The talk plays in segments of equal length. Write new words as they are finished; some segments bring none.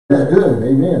That's good.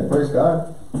 Amen. Praise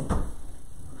God.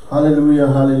 Hallelujah,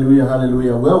 hallelujah,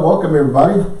 hallelujah. Well, welcome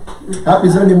everybody. Happy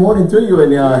Sunday morning to you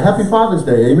and happy Father's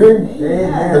Day. Amen.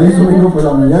 Feliz domingo por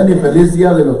la mañana y feliz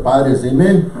día de los padres.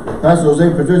 Amen. Pastor Jose,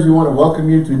 Patricia, we want to welcome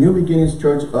you to New Beginnings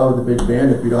Church of the Big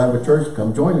Bend. If you don't have a church,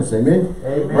 come join us. Amen.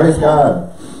 Amen. Praise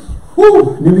God.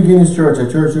 Woo! New Beginnings Church,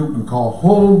 a church you can call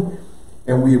home,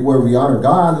 and where we honor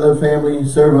God, love family,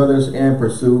 serve others, and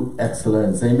pursue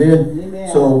excellence. Amen. Amen.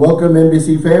 So welcome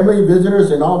NBC family,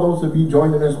 visitors, and all those of you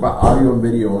joining us by audio and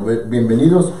video.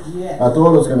 Bienvenidos a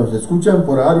todos los que nos escuchan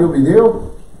por audio y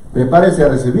video. Prepárese a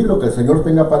recibir lo que el Señor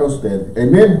tenga para usted.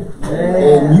 Amen.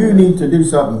 Amen. And you need to do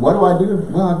something. What do?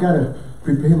 Well, I got to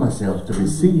prepare myself to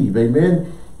receive.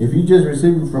 Amen. If you just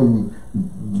receive from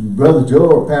Brother Joe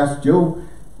or Pastor Joe,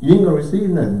 you ain't going to receive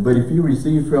nothing. But if you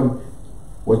receive from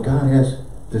what God has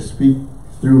to speak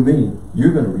through me,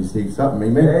 you're going to receive something.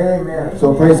 Amen. Amen.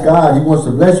 So praise God. He wants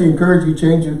to bless you, encourage you,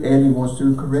 change you, and He wants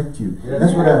to correct you. Yes.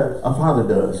 That's what a father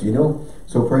does, you know.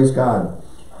 So praise God.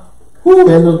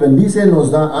 Él nos bendice,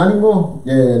 nos da ánimo,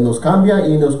 nos cambia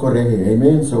y nos corrige.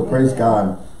 Amen. So praise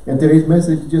God. And today's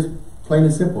message is just plain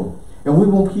and simple. And we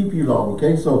won't keep you long,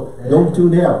 okay? So don't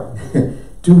tune out.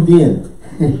 Tune in.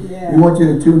 We want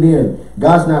you to tune in.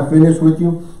 God's not finished with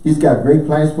you. He's got great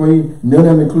plans for you. None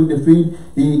of them include defeat.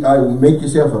 He make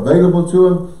yourself available to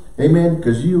Him. Amen.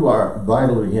 Because you are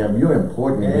vital to Him. You're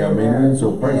important to Him. Amen.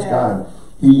 So praise God.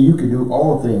 You can do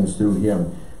all things through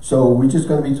Him. So we're just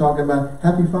going to be talking about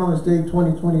Happy Father's Day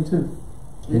 2022.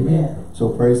 Amen. So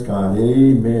praise God.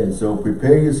 Amen. So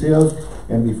prepare yourselves.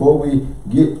 And before we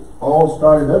get all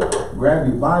started up, grab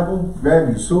your Bible, grab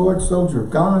your sword, soldier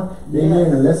of God. Amen.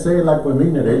 And let's say it like we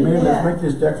mean it. Amen. Let's make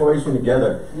this declaration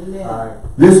together.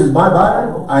 This is my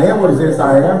Bible. I am what it says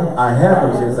I am. I have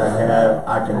what it says I have.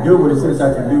 I can do what it says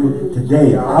I can do.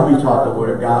 Today I'll be taught the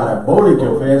word of God. I boldly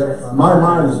confess. My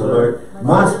mind is alert.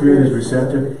 My spirit is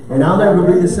receptive. And I'll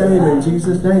never be the same in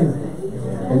Jesus' name.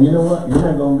 And you know what? You're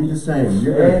not going to be the same.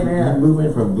 You're going to keep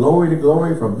moving from glory to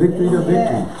glory, from victory to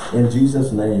victory. In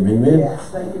Jesus' name. Amen. Yes,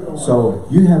 thank you, Lord. So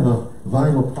you have a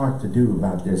vital part to do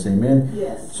about this. Amen.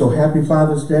 Yes. So happy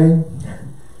Father's Day.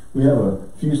 We have a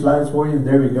few slides for you.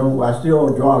 There we go. I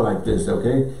still draw like this,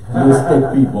 okay?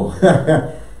 Mistake people.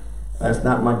 That's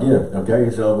not my gift,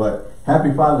 okay? So, but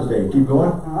happy Father's Day. Keep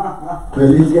going.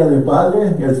 Feliz Día del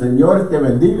Padre. Que el Señor te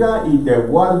bendiga y te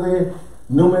guarde.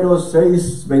 Número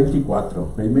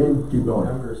 624. Amen. Keep going.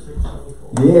 Number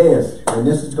 624. Yes. And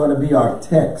this is going to be our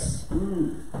text.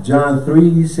 John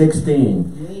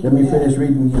 3:16. Let me finish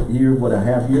reading here what I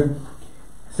have here.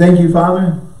 Thank you,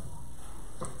 Father,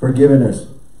 for giving us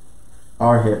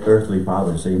our earthly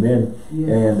fathers. Amen. Yes.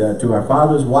 And to our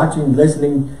fathers watching,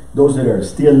 listening, those that are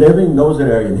still living, those that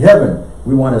are in heaven,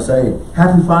 we want to say,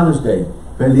 Happy Father's Day.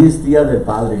 Feliz Día del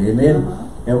Padre. Amen.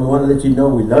 And we want to let you know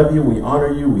we love you, we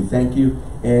honor you, we thank you,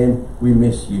 and we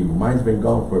miss you. Mine's been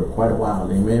gone for quite a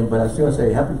while, amen. But I still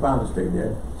say Happy Father's Day,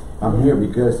 Dad. I'm here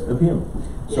because of Him.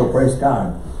 So praise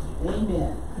God.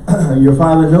 Amen. Your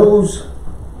Father knows,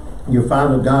 your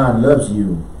Father God loves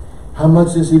you. How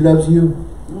much does He love you?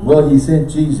 Well, He sent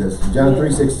Jesus. John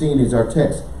 3:16 is our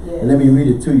text. And let me read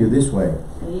it to you this way.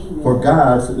 For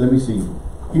God, let me see.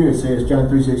 Here it says, John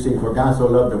 3:16, for God so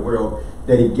loved the world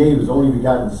that He gave His only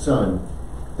begotten Son,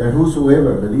 that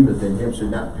whosoever believeth in Him should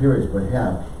not perish but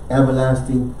have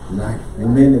everlasting life.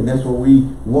 Amen. And that's what we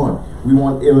want. We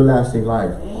want everlasting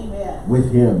life. Amen.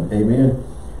 With Him. Amen.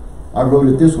 I wrote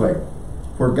it this way.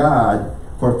 For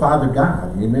Father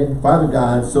God. Amen. Father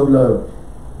God so loved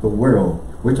the world.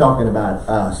 We're talking about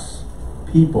us.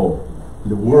 People.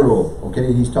 The world.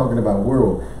 Okay. He's talking about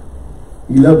world.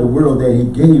 He loved the world that He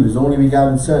gave His only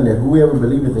begotten Son, that whoever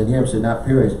believeth in Him should not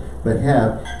perish but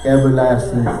have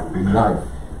everlasting life.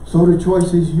 So the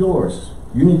choice is yours.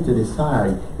 You need to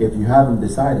decide, if you haven't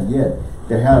decided yet,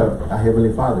 to have a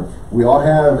Heavenly Father. We all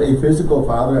have a physical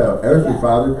father, an earthly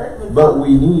father, but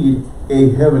we need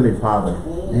a Heavenly Father.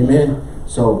 Amen.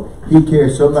 So He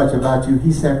cares so much about you,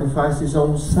 He sacrificed His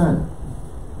own Son.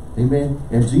 Amen.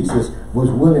 And Jesus was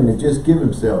willing to just give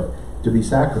Himself to be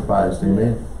sacrificed.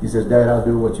 Amen. He says, Dad, I'll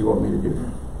do what you want me to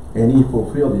do. And He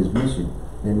fulfilled His mission.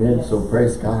 Amen. Yes. So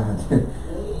praise God.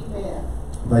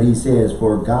 But He says,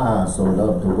 for God so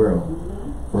loved the world.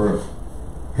 For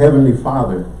Heavenly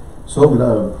Father so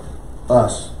loved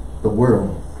us, the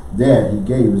world, that He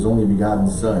gave His only begotten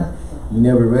Son. You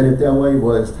never read it that way?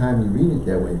 Well, it's time you read it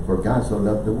that way. For God so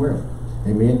loved the world.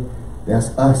 Amen. That's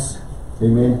us.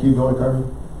 Amen. Keep going,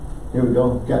 Carmen. Here we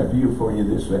go. Got a view for you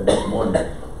this morning.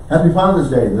 Happy Father's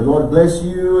Day. The Lord bless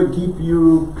you and keep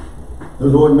you. The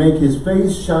Lord make His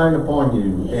face shine upon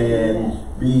you and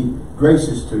be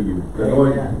gracious to you. The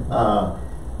Lord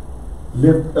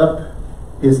lift up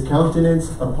his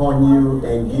countenance upon you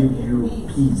and give you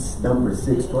peace. Number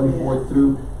 6, 24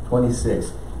 through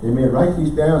 26. Amen. Write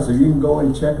these down so you can go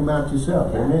and check them out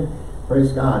yourself. Amen.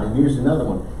 Praise God. And here's another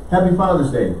one. Happy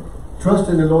Father's Day. Trust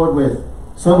in the Lord with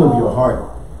some of your heart.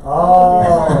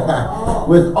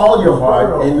 With all your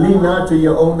heart, and lean not to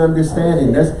your own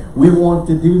understanding. We want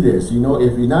to do this. You know,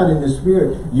 if you're not in the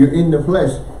spirit, you're in the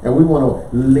flesh, and we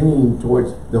want to lean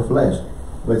towards the flesh.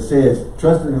 But it says,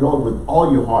 trust in the Lord with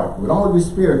all your heart, with all your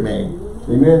spirit, man.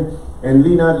 Amen. And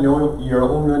lean not to your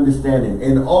own understanding.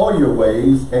 In all your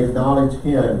ways, acknowledge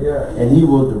him, and he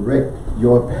will direct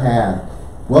your path.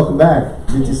 Welcome back.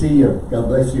 Good to see you. God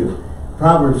bless you.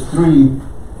 Proverbs 3,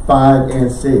 5,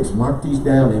 and 6. Mark these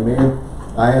down, amen.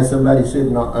 I had somebody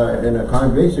sitting in a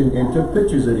congregation and took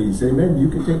pictures of these. Amen. You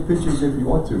can take pictures if you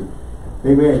want to.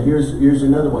 Amen. Here's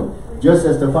another one. Just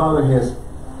as the Father has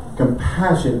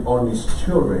compassion on his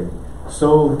children,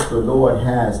 so the Lord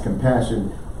has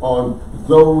compassion on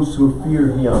those who fear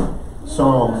him.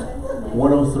 Psalms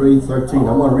 103:13.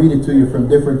 I'm going to read it to you from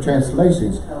different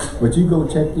translations, but you go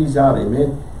check these out,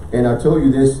 amen. And I told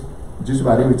you this just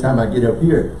about every time I get up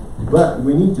here, but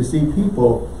we need to see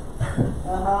people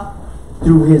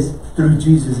through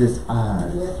Jesus'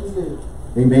 eyes. Yes, we do.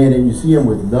 Amen. And you see him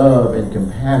with love and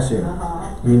compassion,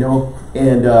 you know,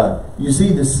 and you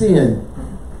see the sin.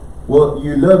 Well,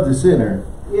 you love the sinner,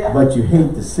 but you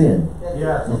hate the sin.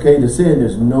 Yes. Okay, the sin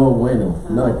is no bueno,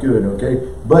 not good,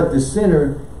 okay? But the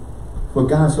sinner, for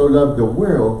God so loved the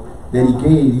world that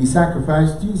he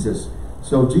sacrificed Jesus.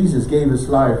 So Jesus gave his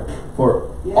life for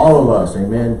all of us,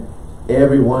 amen?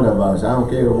 Every one of us. I don't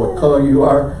care what color you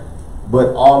are,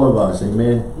 but all of us,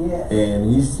 amen? Yes.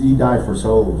 And he died for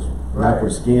souls, not for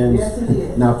skins,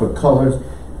 Yes, not for colors,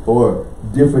 or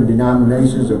different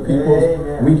denominations or people.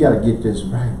 Amen. We got to get this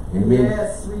right, amen?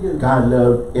 Yes, we do. God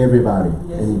loved everybody,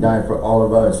 and he died for all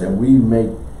of us, and we make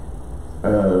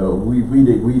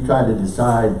we try to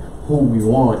decide who we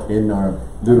want in our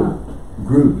little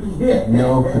group. You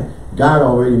know, God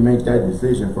already made that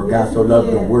decision, for God so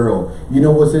loved the world. You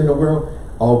know what's in the world?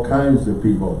 All kinds of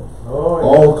people,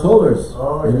 all colors,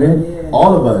 amen.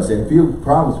 All of us, and if you have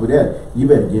problems with that, you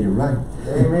better get it right.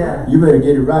 Amen. You better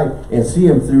get it right and see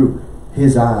him through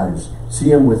his eyes,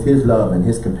 see him with his love and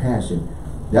his compassion.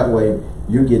 That way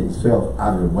you're getting self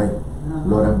out of the way.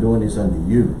 Lord, I'm doing this unto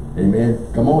you, amen.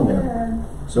 Come on now.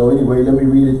 So anyway, let me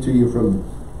read it to you from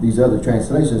these other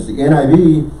translations. The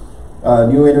NIV,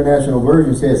 New International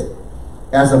Version, says,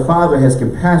 as a father has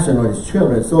compassion on his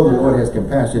children, so the Lord has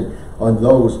compassion on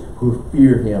those who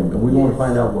fear him. And we want to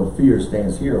find out what fear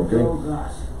stands here, okay? Oh,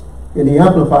 gosh. In the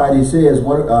Amplified, he says,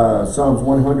 Psalms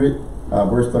 100,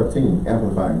 verse 13,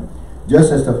 Amplified.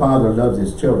 Just as the Father loves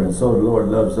his children, so the Lord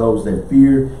loves those that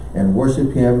fear and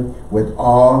worship him with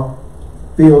awe,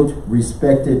 filled,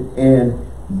 respected, and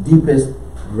deepest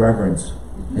reverence.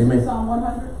 Amen. Psalm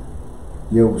 100?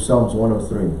 Yeah, Psalms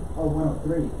 103. Oh,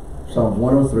 103. Psalms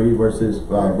 103, verse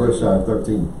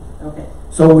 13. Okay.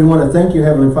 So we want to thank you,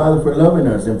 Heavenly Father, for loving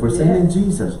us and for sending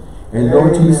Jesus. And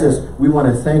Lord Jesus, we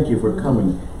want to thank you for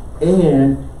coming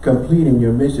and completing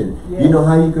your mission. You know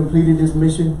how you completed this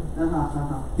mission?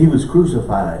 He was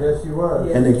crucified. Yes, you were.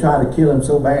 And they tried to kill him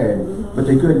so bad, but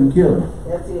they couldn't kill him.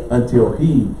 That's it. Until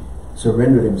he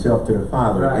surrendered himself to the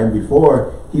Father. Right. And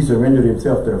before he surrendered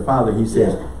himself to the Father, he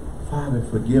says, Father,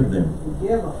 forgive them.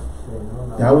 Forgive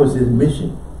them. That was his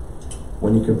mission.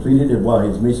 When he completed it, well,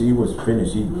 his mission, he was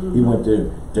finished. He went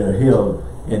to hell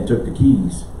and took the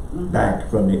keys back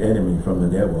from the enemy, from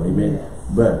the devil. Amen. Yes.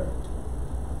 But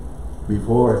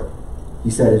before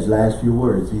he said his last few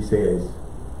words, he says,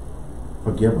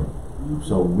 forgive them.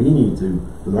 So we need to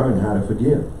learn how to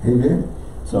forgive. Amen.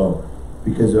 So,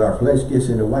 because our flesh gets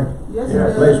in the way. Yes, and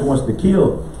our flesh wants to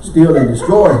kill, steal, and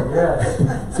destroy.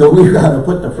 Yes. So we got to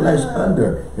put the flesh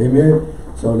under. Amen.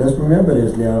 So let's remember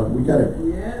this now. We got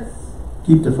to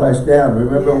keep the flesh down.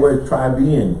 Remember we're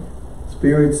tri-being.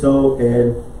 Spirit, soul,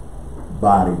 and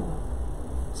body.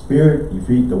 Spirit, you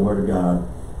feed the word of God.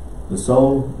 The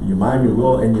soul, your mind, your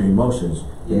will, and your emotions.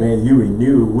 Amen. You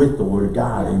renew with the word of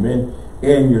God. Amen.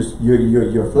 And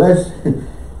your flesh,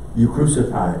 you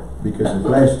crucify it. Because the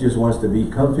flesh just wants to be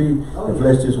comfy. The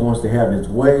flesh just wants to have its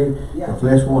way. The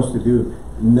flesh wants to do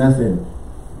nothing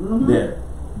that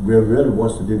really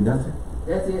wants to do nothing.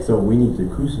 That's it. So we need to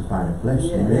crucify the flesh.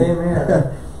 Amen.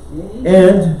 Amen.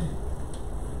 And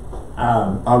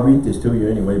I'll read this to you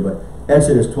anyway, but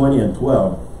Exodus 20 and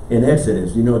 12. In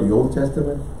Exodus, you know the Old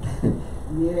Testament?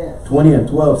 20 and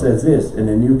 12 says this in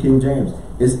the New King James.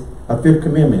 It's a fifth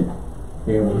commandment.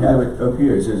 And we have it up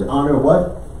here. It says, honor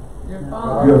what? Your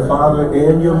father. Your father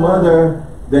and your mother,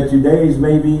 that your days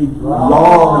may be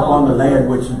long upon the land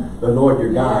which the Lord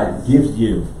your God gives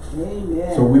you.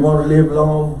 Amen. So we want to live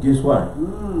long, guess what?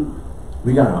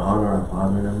 We got to honor our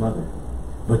father and our mother.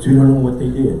 But you don't know what they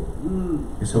did.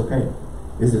 It's okay.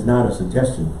 This is not a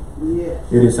suggestion.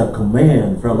 Yes. It is a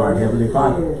command from our Heavenly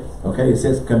Father. Yes. Okay, it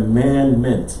says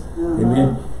commandment.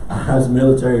 Amen. I was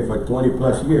military for 20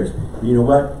 plus years. You know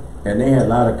what? And they had a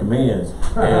lot of commands.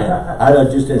 And I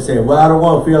just didn't say, well, I don't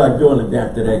want to feel like doing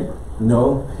that today.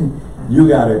 No. You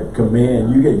got to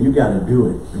command. You got to do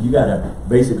it. You got to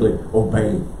basically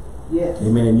obey. Yes.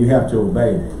 Amen. You have to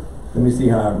obey. Let me see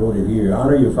how I wrote it here.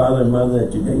 Honor your father and mother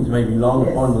that your days may be long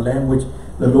upon the land which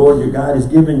the Lord your God has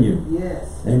given you. Yes.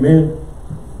 Amen.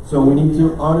 So we need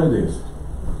to honor this.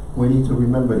 We need to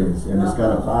remember this. And it's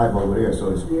got a 5 over there.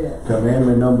 So it's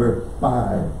commandment number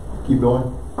 5. Keep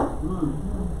going.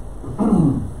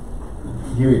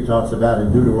 Here he talks about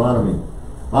in Deuteronomy.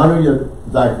 Honor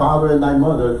thy father and thy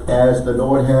mother as the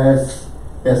Lord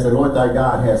thy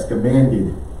God has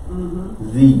commanded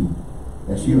thee.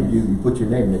 That's you put your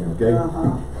name there, okay?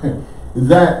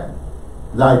 That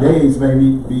thy days may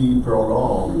be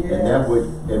prolonged, and that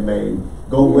it may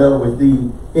go well with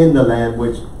thee in the land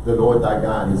which the Lord thy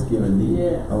God has given thee.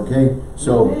 Okay?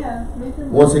 So,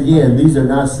 once again, these are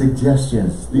not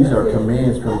suggestions. These are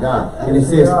commands from God. And it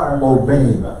says,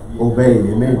 obey. Obey.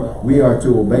 Amen. We are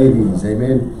to obey these.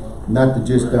 Amen. Not to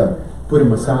just put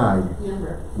them aside.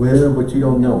 Well, but you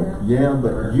don't know. Yeah,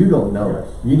 but you don't know.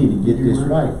 You need to get this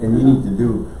right. And you need to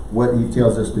do what he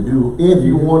tells us to do if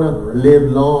you want to live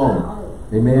long.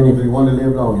 Amen. If you want to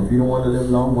live long. If you don't want to live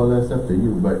long, well, that's up to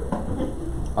you. But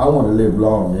I want to live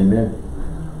long. Amen.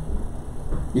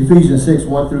 Ephesians 6,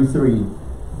 1 through 3.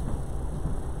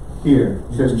 Here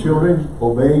it says, children,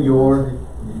 obey your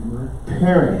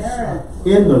parents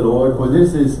in the Lord, for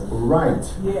this is right.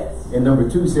 Yes. And number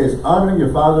 2 says, honor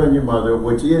your father and your mother,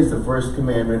 which is the first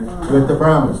commandment with the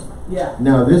promise. Yeah.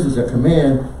 Now this is a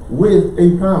command with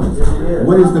a promise.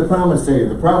 What does the promise say?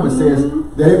 The promise says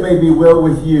that it may be well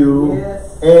with you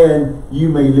and you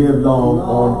may live long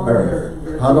on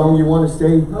earth. How long you want to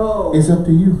stay? It's up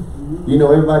to you. You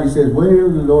know, everybody says, well,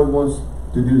 the Lord wants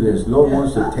to do this. Lord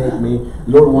wants to take me.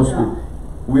 Lord wants to.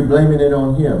 We're blaming it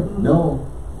on him. No,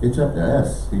 it's up to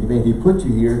us. I mean, he put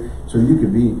you here so you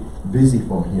could be busy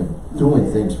for him,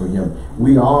 doing things for him.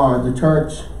 We are the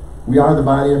church. We are the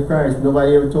body of Christ.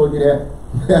 Nobody ever told you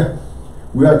that?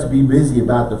 We are to be busy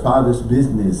about the Father's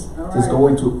business. Just go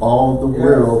into all the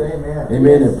world.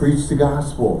 Amen. And preach the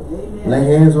gospel. Lay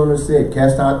hands on the sick.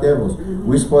 Cast out devils.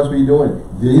 We're supposed to be doing.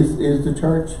 This is the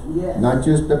church. Not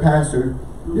just the pastor.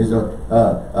 There's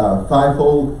a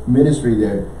fivefold ministry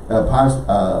there.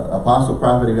 Apostle,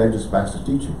 prophet, evangelist, pastor,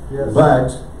 teacher.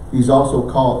 But he's also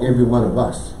called every one of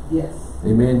us.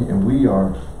 Amen. And we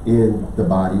are in the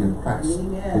body of Christ.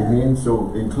 Amen.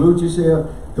 So include yourself.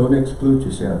 Don't exclude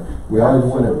yourself. We always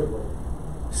want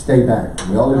to stay back.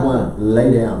 We always want to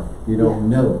lay down. You don't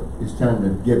know. It's time to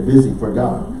get busy for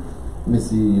God. Let me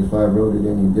see if I wrote it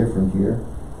any different here.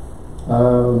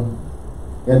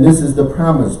 And this is the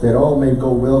promise, that all may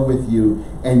go well with you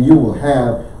and you will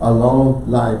have a long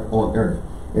life on earth.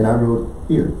 And I wrote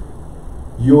here,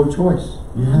 your choice.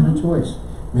 You have a choice.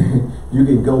 You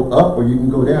can go up or you can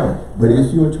go down, but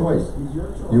it's your choice.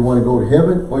 You want to go to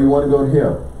heaven or you want to go to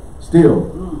hell. Still,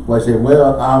 well, I say,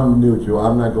 well, I'm neutral.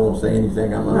 I'm not going to say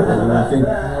anything. I'm not going to do anything.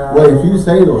 Well, if you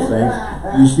say those things,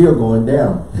 you're still going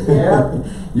down.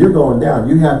 You're going down.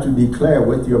 You have to declare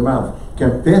with your mouth,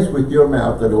 confess with your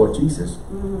mouth the Lord Jesus,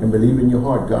 and believe in your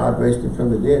heart God raised him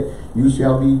from the dead. You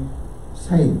shall be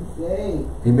saved.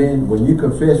 Amen. When you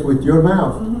confess with your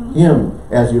mouth him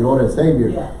as your Lord and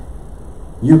Savior,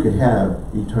 you can have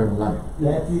eternal life.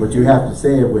 But you have to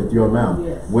say it with your mouth.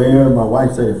 Well, my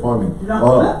wife said it for me.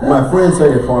 My friend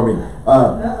said it for me.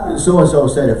 So-and-so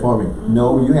said it for me.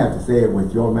 No, you have to say it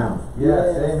with your mouth.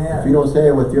 If you don't say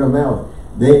it with your mouth,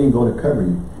 they ain't going to cover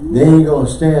you. They ain't going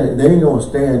to stand. They ain't going to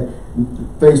stand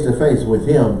face to face with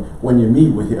him when you meet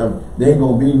with him. There ain't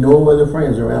going to be no other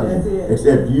friends around you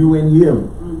except you and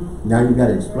him. Now you got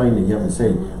to explain to him and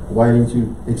say, why didn't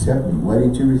you accept me? Why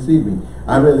didn't you receive me?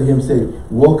 I'd rather him say,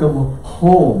 welcome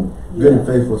home, good and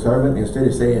faithful servant, instead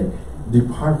of saying,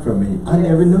 depart from me. I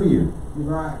never knew you.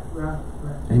 Right.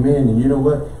 Amen. And you know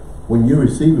what? When you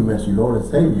receive him as your Lord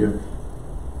and Savior,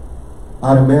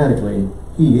 automatically,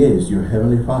 he is your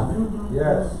Heavenly Father.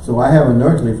 So I have an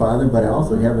earthly father, but I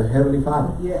also have a Heavenly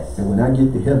Father. And when I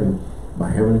get to heaven,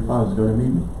 my Heavenly Father is going to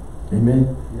meet me.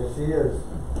 Amen. Yes, he is.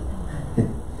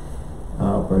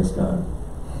 Oh, praise God.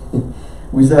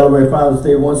 We celebrate Father's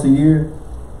Day once a year.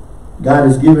 God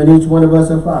has given each one of us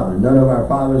a father. None of our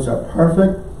fathers are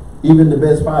perfect, Even the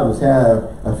best fathers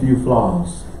have a few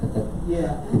flaws.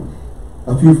 Yeah.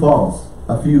 A few faults,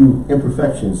 a few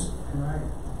imperfections. Right.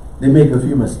 They make a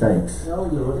few mistakes. Oh,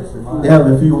 yeah. They have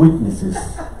a few weaknesses.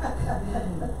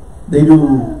 They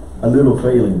do a little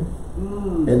failing.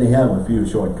 And they have a few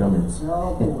shortcomings.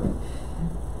 Oh, boy.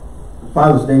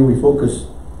 Father's Day,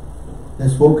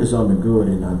 let's focus on the good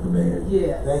and not the bad.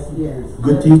 Yes. Yes.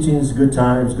 Good teachings, good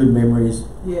times, good memories.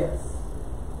 Yes.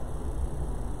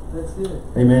 That's good.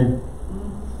 Amen.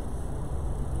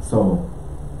 So,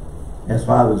 as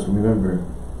fathers, remember,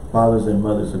 fathers and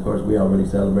mothers, of course, we already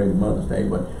celebrated Mother's Day,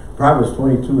 but Proverbs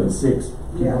 22:6,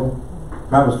 you know,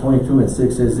 Proverbs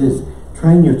 22:6 says this,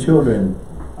 train your children,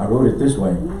 I wrote it this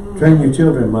way, train your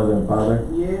children, mother and father,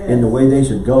 in the way they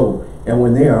should go, and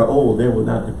when they are old, they will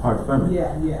not depart from it.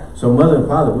 Yeah, yeah. So mother and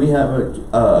father, we have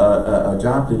a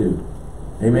job to do.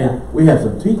 Amen. Yeah. We have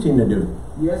some teaching to do.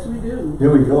 Yes, we do. Here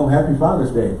we go. Happy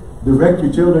Father's Day. Direct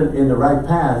your children in the right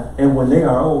path, and when they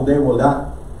are old, they will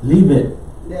not leave it.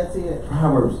 That's it.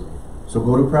 Proverbs. So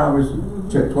go to Proverbs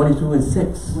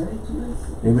 22:6.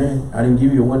 Amen. I didn't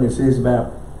give you one that says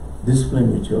about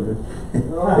discipline your children. It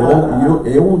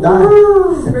won't die.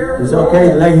 It's okay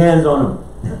to lay hands on them.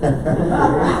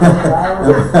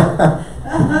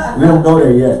 We don't go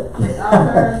there yet.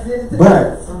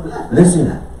 But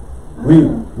listen,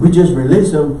 we just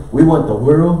release them. We want the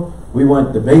world, we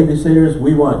want the babysitters,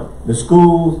 we want the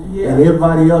schools and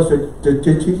everybody else to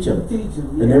teach them.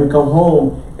 And then we come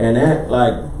home and act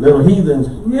like little heathens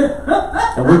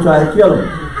and we try to kill them.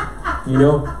 You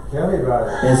know?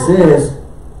 It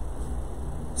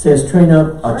says train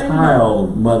up a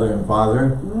child, mother and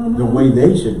father, the way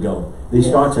they should go. They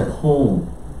starts at home.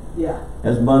 Yeah.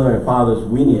 As mother and fathers,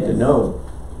 we need to know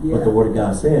what the Word of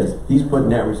God says. He's putting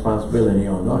that responsibility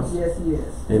on us. Yes, yes.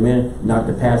 Amen. Not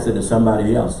to pass it to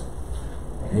somebody else.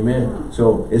 Amen.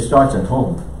 So it starts at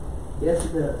home. Yes,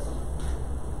 it does.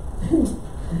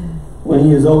 When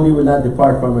he is old, he will not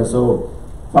depart from it. So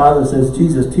Father says,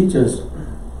 Jesus, teach us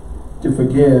to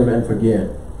forgive and forget.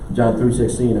 John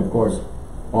 3:16, of course,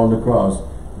 on the cross,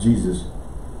 Jesus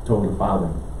told the Father.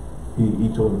 He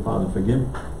told the Father, forgive.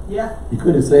 Yeah. He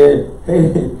could have said,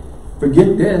 hey,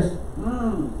 forget this.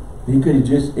 He could have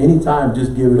just, anytime,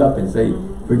 just give it up and say,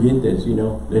 forget this, you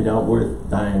know, they're not worth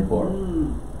dying for.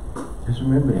 Just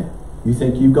remember that. You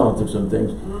think you've gone through some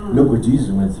things. Look what Jesus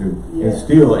went through. And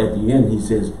still, at the end, he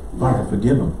says, Father,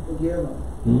 forgive them. Forgive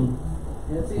them.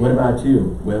 That's it. What about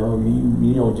you? Well,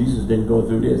 you know, Jesus didn't go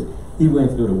through this. He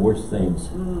went through the worst things.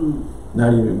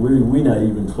 Not even, we're not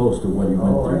even close to what he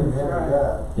went through.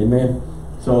 Amen.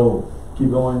 So, keep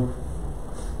going.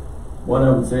 One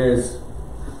of them says,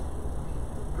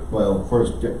 well,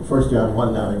 First John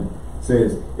 1:9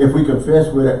 says, if we confess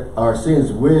our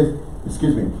sins,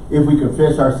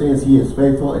 he is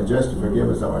faithful and just to forgive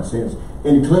us of our sins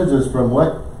and cleanse us from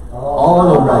what?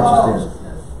 All unrighteousness.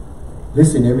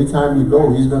 Listen, every time you go,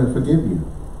 he's going to forgive you.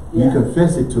 You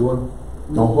confess it to him.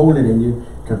 Don't hold it in you.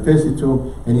 Confess it to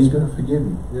him, and he's going to forgive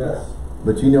you. Yes.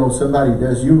 But you know, somebody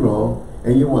does you wrong,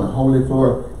 and you want to hold it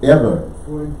forever.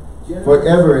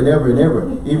 Forever and ever and ever.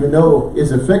 Even though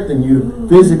it's affecting you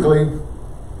physically,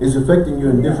 it's affecting you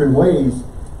in different ways,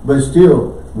 but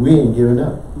still, we ain't giving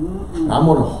up. I'm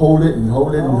going to hold it and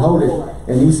hold it and hold it.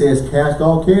 And he says, cast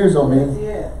all cares on me.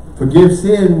 Forgive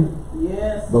sin.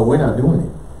 Yes. But we're not doing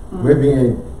it. We're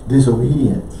being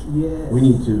disobedient. Yes. We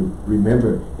need to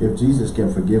remember, if Jesus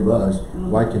can forgive us,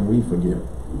 why can we forgive?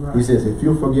 Right. He says, if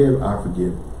you forgive, I'll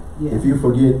forgive. Yes. If you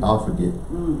forget, I'll forget.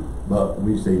 But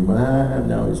we say, man,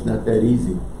 no, it's not that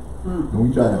easy. And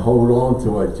we try to hold on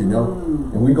to it, you know,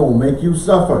 and we're going to make you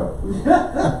suffer.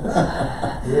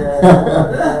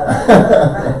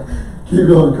 Keep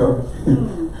going, Carl.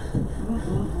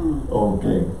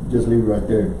 Okay, just leave it right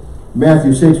there.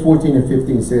 Matthew 6:14 and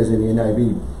 15 says in the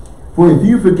NIV, for if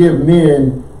you forgive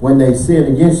men when they sin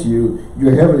against you,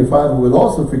 your heavenly Father will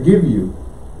also forgive you.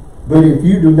 But if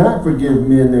you do not forgive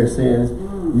men their sins,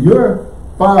 your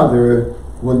Father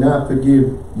will not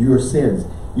forgive your sins.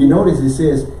 You notice it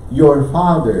says, your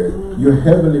Father, your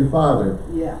heavenly Father.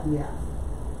 Yeah, yeah.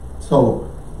 So,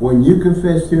 when you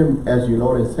confess him as your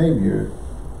Lord and Savior,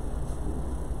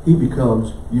 he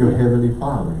becomes your heavenly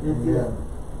Father. Yeah.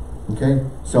 Okay?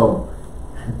 So,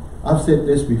 I've said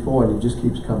this before and it just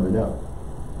keeps coming up.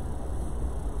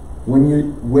 When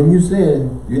you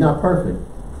sin, you're not perfect.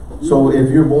 So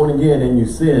if you're born again and you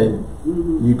sin,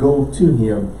 you go to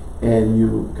him and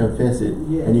you confess it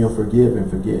and he'll forgive and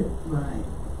forget. Right.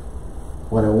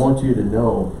 What I want you to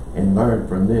know and learn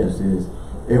from this is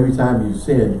every time you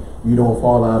sin, you don't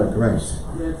fall out of grace.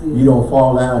 You don't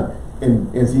fall out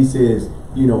and as he says,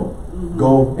 you know,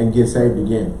 go and get saved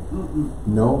again.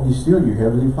 No, he's still your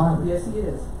heavenly Father. Yes, he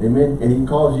is. Amen. And he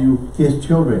calls you his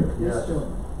children. Yes,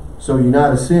 children. So you're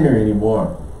not a sinner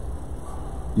anymore.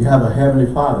 You have a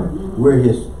heavenly Father. We're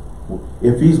his.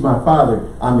 If he's my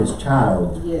Father, I'm his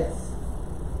child. Yes.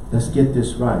 Let's get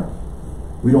this right.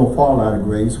 We don't fall out of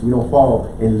grace. We don't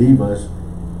fall and leave us.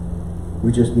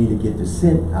 We just need to get the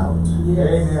sin out. Yes.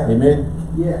 Amen.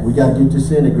 Amen. Yes. We got to get the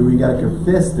sin. We got to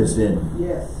confess the sin.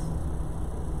 Yes.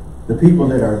 The people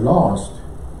that are lost,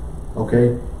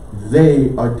 okay,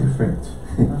 they are different.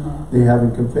 They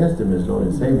haven't confessed him as Lord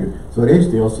and Savior. So they're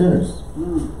still sinners.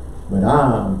 But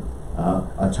I'm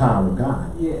a child of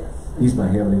God. Yes. He's my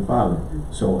heavenly Father.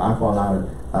 So I fall out of,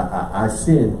 I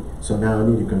sin, so now I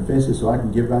need to confess it so I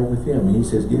can get right with him. And he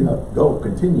says, get up, go,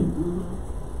 continue.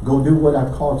 Go do what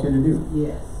I've called you to do.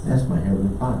 Yes. That's my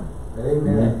heavenly Father.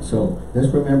 Amen. So let's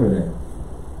remember that.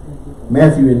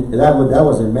 Matthew, that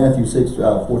was in Matthew 6,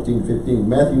 14, 15.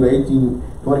 Matthew 18,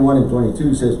 21 and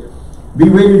 22 says, be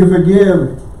ready to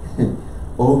forgive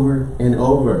over and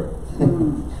over.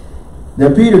 Now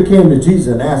Peter came to Jesus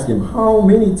and asked him, how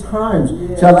many times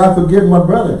shall I forgive my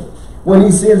brother when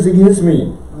he sins against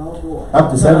me? Oh boy.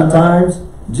 Up to 7 times?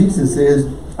 Jesus says,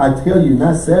 I tell you,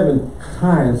 not 7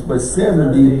 times, but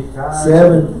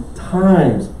 77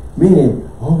 times. Meaning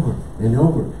over and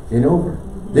over and over.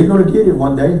 They're going to get it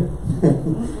one day.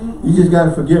 You just got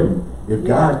to forgive them. If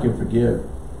God can forgive,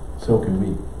 so can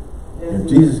we. If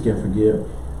Jesus can forgive,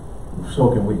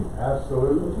 so can we.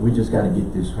 Absolutely. We just got to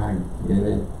get this right.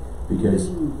 Amen. Because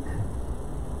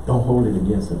don't hold it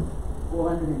against them.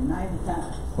 490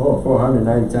 times. Oh,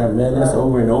 490 times. Man, that's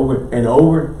over and over and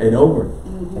over and over.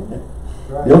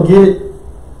 Right. You'll get it.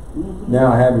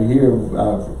 Now I have it here,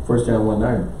 1 John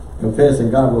 1:9. Confess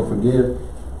and God will forgive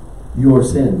your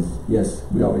sins. Yes,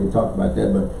 we already talked about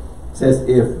that, but it says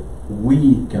if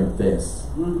we confess.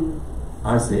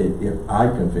 I said if I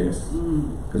confess,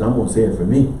 because I'm going to say it for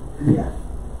me. Yeah.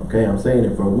 Okay, I'm saying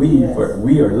it for we, Yes. for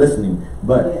we are listening.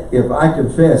 But Yes. if I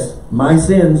confess my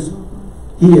sins,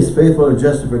 he is faithful and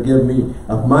just to forgive me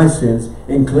of my sins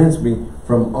and cleanse me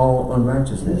from all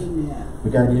unrighteousness. Amen. We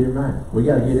got to get it right. We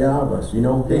got to get it out of us. You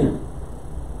know, hey,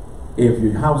 if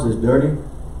your house is dirty,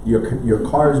 your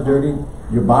car is dirty,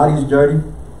 your body's dirty,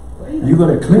 you're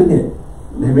going to clean it.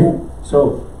 Amen.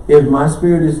 So if my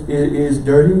spirit is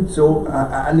dirty, so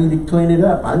I need to clean it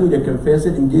up. I need to confess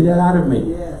it and get it out of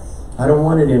me. Yes. I don't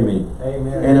want it in me.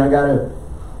 Amen. And I got to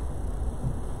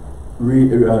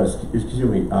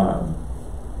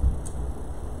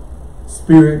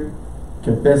spirit,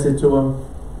 confess it to him.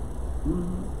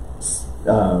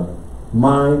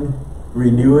 Mind,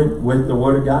 renew it with the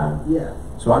word of God. Yeah.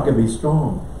 So I can be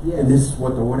strong. Yes. And this is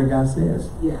what the word of God says.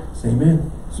 Yeah.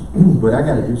 Amen. But I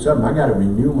got to do something. I got to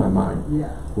renew my mind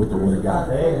with the word of God.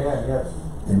 Amen. Yes.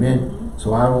 Amen.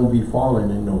 So I won't be falling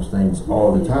in those things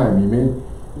all the time. Amen.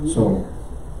 So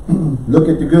look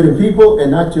at the good in people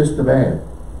and not just the bad.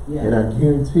 Yeah. And I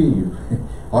guarantee you,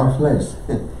 our flesh,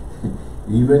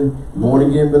 even born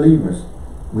again believers,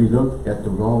 we look at the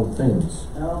wrong things.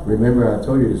 Oh. Remember, I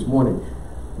told you this morning,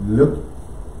 look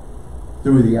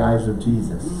through the eyes of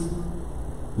Jesus.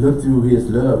 Look through his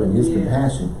love and his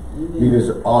compassion. Because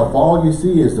if all you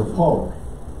see is the fault,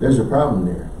 there's a problem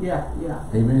there. Yeah, yeah.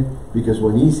 Amen. Because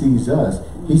when he sees us,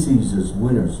 he sees us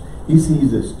winners. He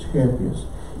sees us champions.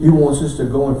 He wants us to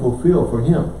go and fulfill for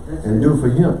him and do for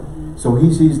him. So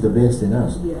he sees the best in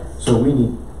us. Yes. So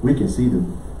we can see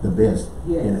the best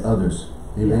in others.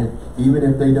 Amen. Even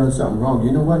if they done something wrong,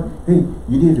 you know what? Hey,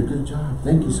 you did a good job.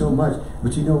 Thank you so much.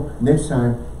 But you know, next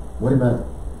time, what about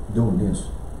doing this?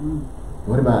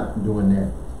 What about doing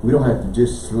that? We don't have to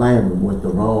just slam them with the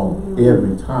wrong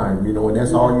every time, you know, and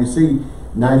that's all you see.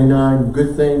 99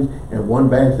 good things and 1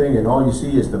 bad thing, and all you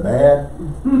see is the bad.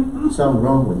 Something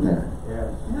wrong with that.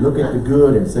 Yes. Look at the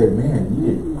good and say, man, you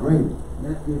did great.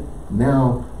 That's good.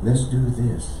 Now let's do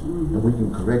this, and we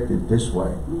can correct it this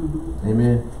way.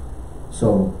 Amen.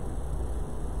 So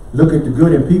look at the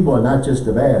good in people and not just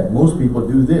the bad. Most people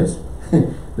do this.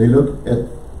 They look at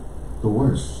the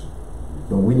worst.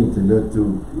 But we need to look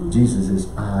through Jesus'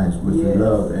 eyes with his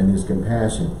love and his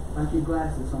compassion. Like your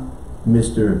glasses on.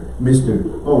 Mr.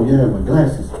 Oh yeah, my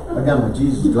glasses. I got my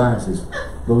Jesus glasses.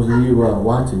 Those of you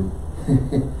watching,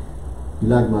 you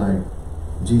like my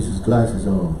Jesus glasses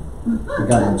on. I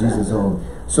got my Jesus on.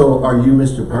 So are you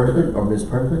Mr. Perfect or Miss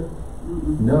Perfect?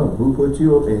 No. Who put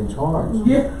you in charge?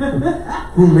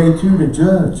 Who made you the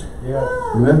judge? Yes.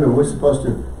 Remember, we're supposed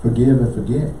to forgive and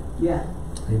forget. Yeah.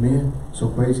 Amen. So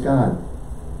praise God.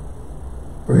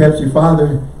 Perhaps your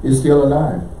father is still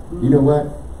alive. You know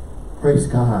what? Praise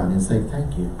God and say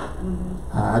thank you.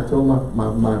 I told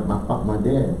my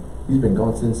dad, He's been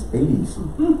gone since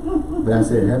 80s. But I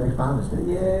said, Happy Father's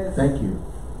Day. Yes. Thank you.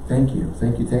 Thank you.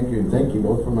 Thank you. Thank you. And thank you,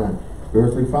 Lord, for my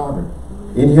earthly father.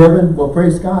 In heaven, well,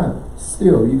 praise God.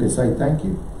 Still, you can say thank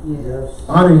you. Yes.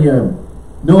 Honor him.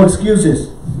 No excuses.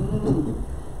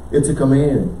 It's a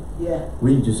command. Yeah.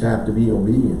 We just have to be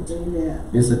obedient. Amen.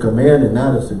 It's a command and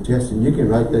not a suggestion. You can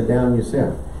write that down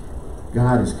yourself.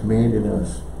 God is commanding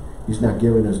us. He's not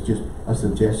giving us just a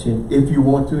suggestion. If you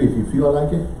want to, if you feel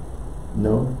like it.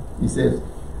 No. He says,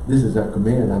 this is a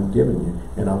command I'm giving you,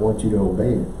 and I want you to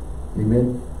obey it.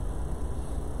 Amen.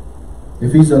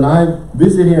 If he's alive,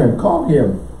 visit him, call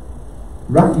him,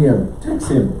 write him, text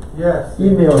him, Yes.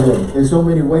 email him. There's so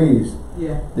many ways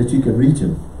Yeah. that you can reach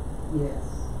him. Yes.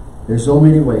 There's so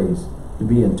many ways to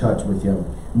be in touch with him.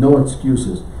 No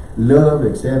excuses. Love,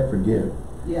 accept, forgive.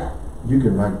 Yeah. You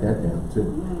can write that down too.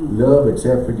 Love,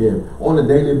 accept, forgive. On a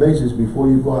daily basis before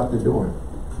you go out the door.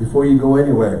 Before you go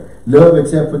anywhere. Love,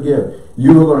 accept, forgive.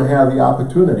 You're going to have the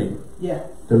opportunity Yeah.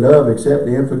 to love, accept,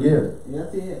 and forgive.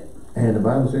 That's it. And the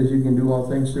Bible says you can do all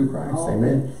things through Christ. All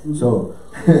Amen. things. So,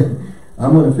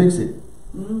 I'm going to fix it.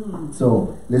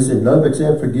 So, listen, love,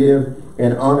 accept, forgive,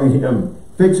 and honor him.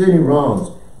 Fix any wrongs.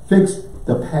 Fix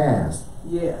the past.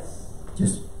 Yes.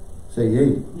 Just say,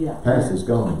 hey, Yeah. past is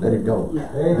gone. Let it go. Yeah.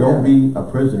 Amen. Don't be a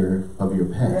prisoner of your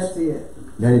past. That's it.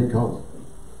 Let it go.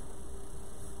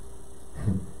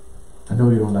 I know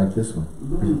you don't like this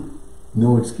one.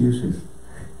 No excuses.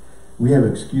 We have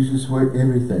excuses for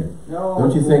everything. No,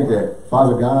 Don't you think boy. that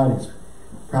Father God has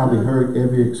probably heard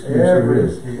every excuse there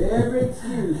is? Every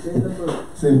excuse in the book.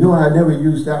 Say, no, I never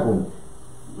used that one.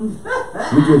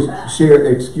 We just share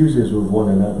excuses with one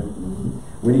another.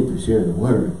 We need to share the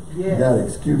word, Yes. not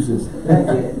excuses. That's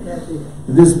it. That's it.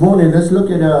 This morning, let's look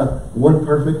at one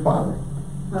perfect Father,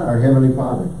 Huh. our Heavenly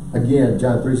Father. Again,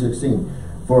 John 3:16.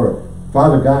 For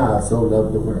Father God so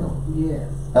loved the world, Yes.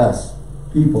 us,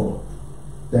 people,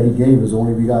 that he gave his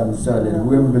only begotten Son, and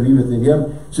whoever believeth in him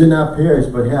should not perish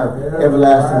but have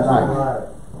everlasting life.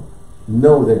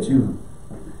 Know that you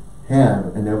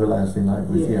have an everlasting life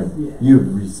with Yes, him. yes.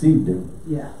 You've received him.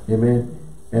 Yeah. Amen.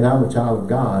 And I'm a child of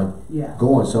God, Yeah.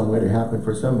 going somewhere to happen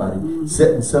for somebody,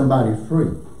 setting somebody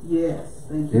free. Yes.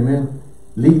 Thank you. Amen.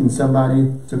 Leading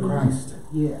somebody to Christ.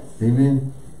 Yes.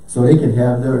 Amen. So they can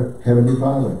have their Heavenly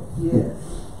Father. Yes.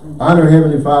 Honor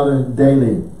Heavenly Father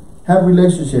daily. Have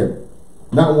relationship.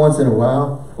 Not once in a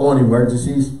while, or on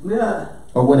emergencies, Yeah.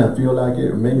 or when I feel like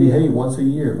it, or maybe, hey, once a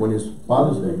year when it's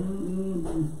Father's Day.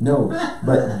 No,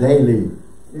 but daily.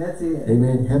 That's it.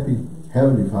 Amen. Happy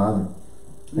Heavenly Father.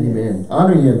 Yes. Amen.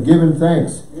 Honor him. Give him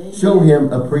thanks. Amen. Show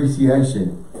him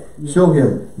appreciation. Show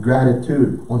him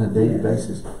gratitude on a daily Yes.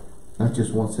 basis. Not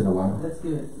just once in a while, That's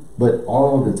good. but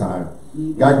all the time.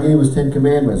 You God gave us 10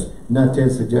 commandments, not 10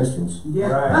 suggestions. Yeah.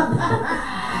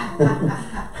 Right. That's good.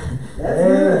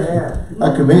 Amen.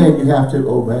 A command you have to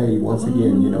obey. Once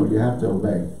again, you know, you have to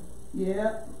obey.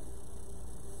 Yeah.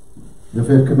 The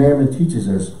 5th commandment teaches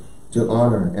us to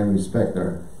honor and respect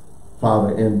our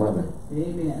father and mother.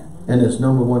 Amen. And it's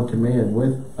 #1 command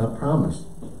with a promise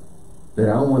that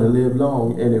I want to live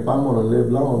long, and if I want to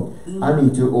live long, I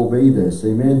need to obey this.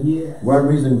 Amen. Yes. One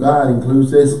reason God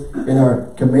includes this in our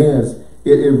commands,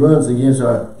 it runs against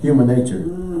our human nature.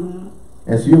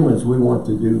 As humans, we want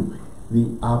to do the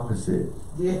opposite.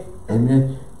 Yeah.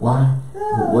 Amen. Why?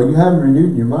 Well, you haven't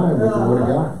renewed your mind with the Word of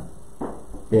God,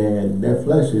 and that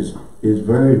flesh is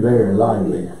very, very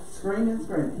lively. Screaming.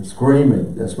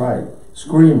 Screaming, that's right.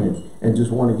 Screaming and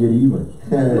just want to get even.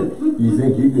 You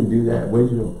think you can do that? Wait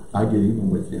till I get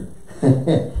even with you.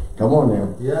 Come on now.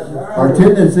 Yeah. Our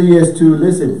tendency is to,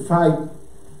 listen, fight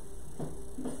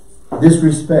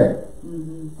disrespect.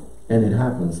 And it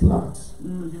happens lots.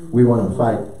 We want to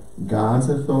fight God's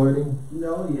authority.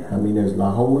 No, I yeah. mean, there's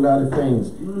a whole lot of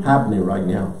things happening right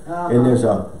now. And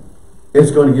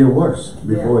it's going to get worse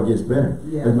before it gets better.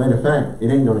 Yeah. As a matter of fact, it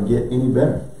ain't going to get any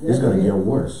better. It's going to get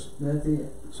worse. That's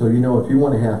it. So, you know, if you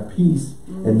want to have peace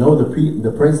and know the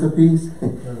Prince of Peace,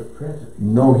 The Prince of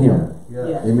know him. Yeah.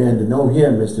 Yeah. Amen. To know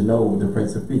him is to know the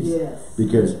Prince of Peace. Yes.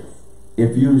 Because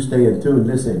if you stay in tune,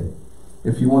 listen,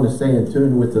 if you want to stay in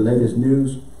tune with the latest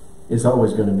news, it's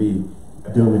always going to be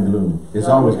doom and gloom. It's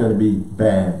always going to be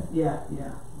bad. Yeah.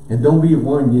 And don't be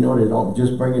one, you know, that don't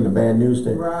just bring in the bad news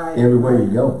to Right. everywhere you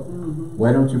go.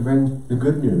 Why don't you bring the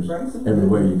good news Bring some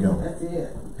everywhere you good. go? That's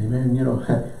it. Amen. You know,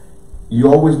 you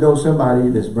always know somebody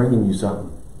that's bringing you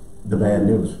something, the bad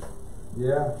news.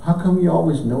 Yeah. How come you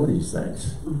always know these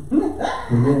things?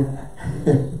 Amen.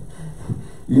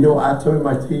 You know, I turn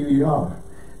my TV off.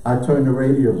 I turn the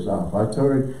radios off. I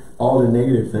turn all the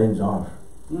negative things off.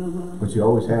 But you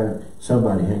always have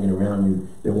somebody hanging around you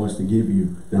that wants to give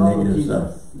you the negative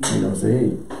Jesus. stuff. You know, say,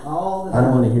 hey, All the I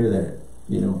don't time. want to hear that,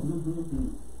 you know.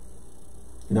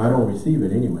 And I don't receive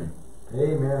it anyway.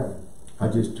 Amen. I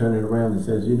just turn it around and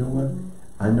says, you know what?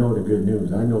 I know the good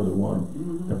news. I know the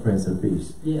one, the Prince of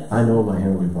Peace. Yes. I know my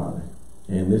Heavenly Father.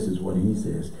 And this is what he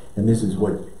says. And this is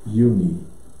what you need.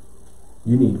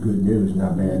 You need good news,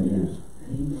 not bad news.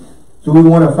 Amen. So we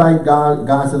want to fight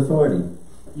God's authority.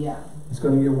 Yeah. It's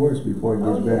going to get worse before it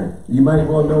gets Oh, better. You might as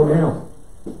well know now.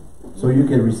 So you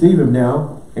can receive him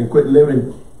now and quit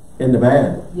living in the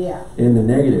bad, Yeah. in the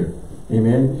negative.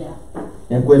 Amen? Yeah.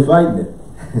 And quit fighting it.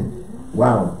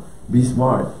 Wow. Be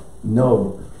smart.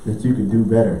 Know that you can do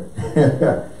better.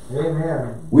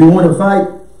 Amen. We want to fight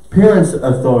parents'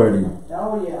 authority.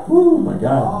 Oh yeah. Oh my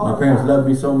God. My parents love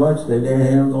me so much that they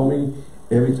hands on me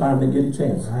every time they get a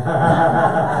chance.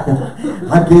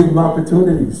 I gave them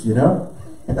opportunities, you know.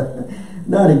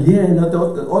 Not again.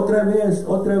 Otra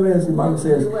vez. The mom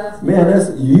says, man,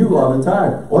 that's you all the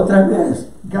time. Otra vez.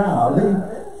 Golly.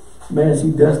 Man,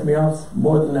 she dusts me off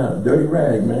more than a dirty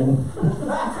rag, man.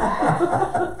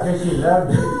 Because she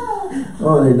loved you.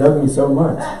 Oh, they love me so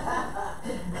much.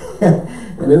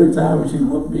 And every time she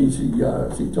whooped me, she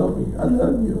told me, I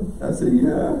love you. I said,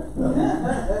 yeah.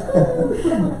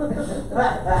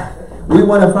 We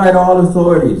want to fight all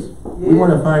authorities. We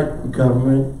want to fight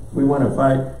government. We want to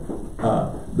fight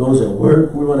those at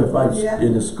work. We want to fight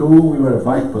in the school. We want to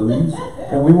fight police.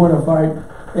 And we want to fight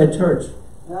at church.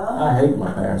 I hate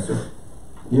my pastor.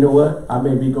 You know what? I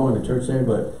may be going to church there,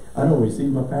 but I don't receive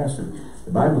my pastor.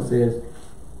 The Bible says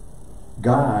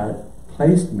God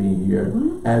placed me here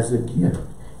as a gift.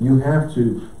 You have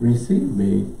to receive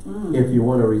me if you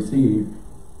want to receive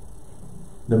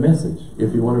the message.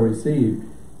 If you want to receive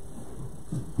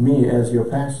me as your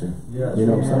pastor. Yes, you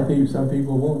know, yeah. some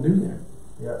people won't do that.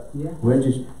 Yeah. We'll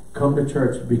just come to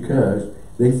church because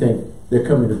they think they're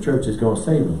coming to church is going to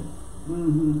save them.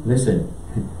 Listen,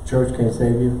 church can't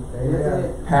save you.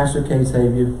 Amen. Pastor can't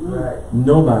save you. Right.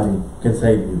 Nobody can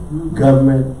save you.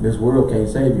 Government, this world can't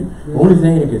save you. The only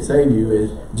thing that can save you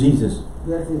is Jesus.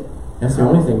 That's it. That's the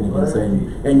only thing that can save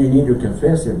you. And you need to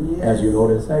confess him as your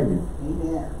Lord and Savior.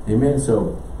 Amen. Amen.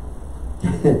 So,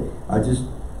 I just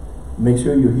make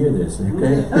sure you hear this,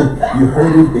 okay? You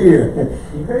heard it here.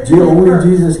 You heard it Only first.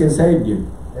 Jesus can save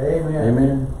you. Amen.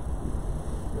 Amen.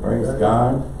 Praise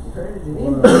God. You heard it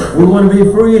in. We want to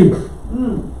be free.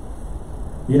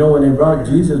 You know, when they brought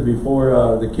Jesus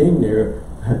before the king there,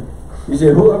 he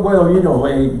said, well, you know,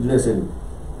 hey, listen,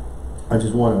 I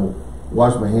just want to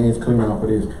wash my hands clean off of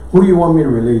this. Who do you want me to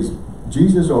release?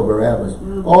 Jesus or Barabbas?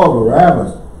 Oh,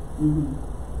 Barabbas.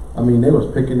 I mean, they was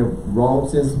picking the wrong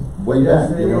since way back,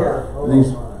 you know.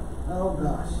 Oh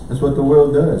gosh. That's what the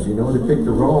world does, you know. They pick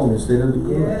the wrong instead of the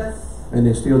good. Yes. And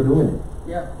they're still doing it.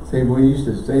 Yep. Say, we used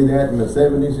to say that in the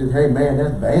 70s. Said, hey, man,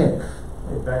 that's bad.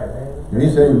 It's bad, man. And you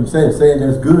say saying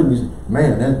that's good, and you say,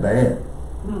 man, that's bad.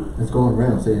 It's going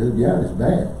around saying, yeah, it's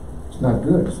bad. It's not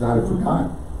good. It's not for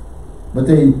God. But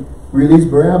they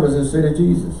released Barabbas instead of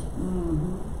Jesus.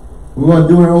 We want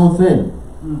to do our own thing.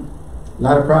 A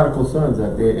lot of prodigal sons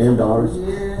out there and daughters.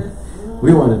 Yes.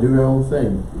 We want to do our own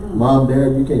thing. Mom,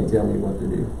 Dad, you can't tell me what to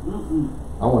do.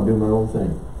 I want to do my own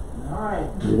thing. All right.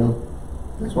 You know?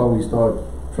 That's why we start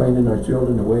training our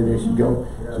children the way they should go.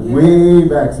 Way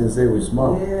back since they were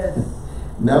small. Yes.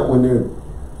 Not when they're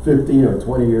 15 or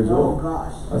 20 years Oh old.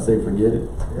 gosh. I say forget it.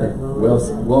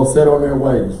 Well set on their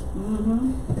ways.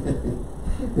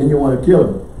 Then you want to kill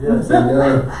them. Yes. Say,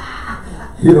 no,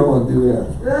 you don't want to do that.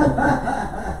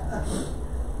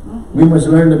 We must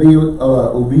learn to be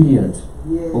obedient.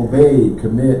 Yes. Obey,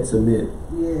 commit, submit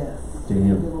Yes. to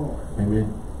him. Good Lord.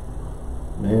 Amen.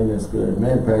 Man, that's good.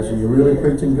 Man, Pastor, you're really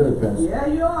preaching good, Pastor. Yeah,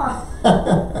 you are.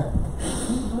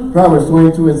 Proverbs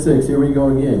 22:6. Here we go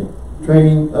again.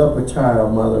 Train up a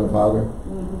child, mother and father,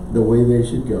 the way they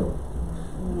should go.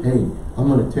 Hey, I'm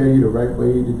going to tell you the right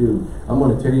way to do. I'm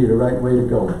going to tell you the right way to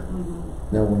go.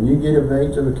 Now, when you get of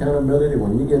age of accountability,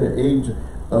 when you get an age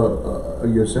of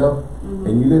yourself,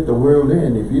 and you let the world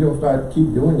in, if you don't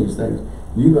keep doing these things,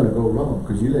 you're going to go wrong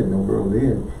because you let the world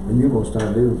in, and you're going to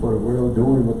start living for the world,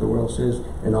 doing what the world says,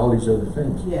 and all these other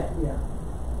things. Yeah, yeah.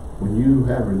 When you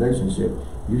have a relationship,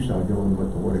 you start doing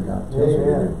what the Word of God tells you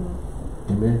to do.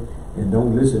 Amen. And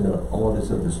don't listen to all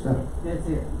this other stuff. That's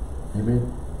it.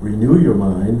 Amen. Renew your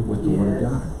mind with the Word of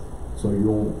Yes. God, so you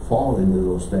won't fall into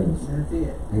those things. That's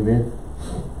it. Amen.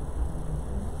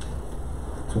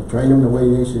 So train them the way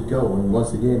they should go. And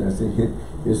once again, I say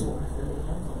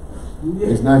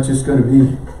it's not just going to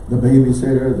be the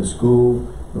babysitter, the school,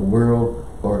 the world,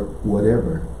 or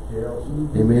whatever. Jails.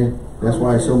 Amen. That's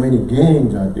why so many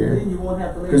gangs out there. Then you won't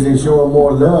have to Because they show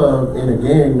more love in a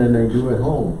gang than they do at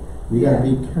home. You got to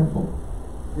be careful.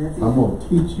 That's it. I'm going to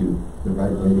teach you the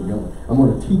right way to go. I'm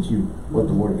going to teach you what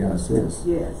the Word of God says.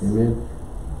 Yes. Amen.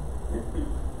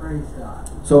 Praise God.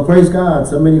 So praise God.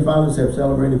 So many fathers have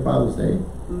celebrated Father's Day.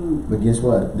 Mm. But guess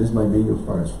what? This might be your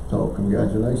first. So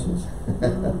congratulations.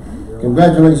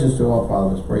 Congratulations to all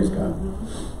fathers. Praise God.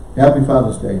 Happy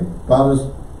Father's Day. Father's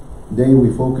Day,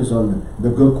 we focus on the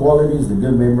good qualities, the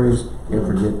good memories, and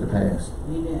forget the past.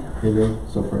 Amen. Amen.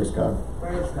 So praise God.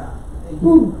 Praise God. Thank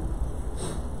Woo. you.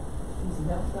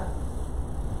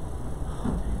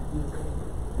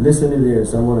 Listen to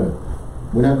this.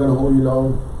 We're not going to hold you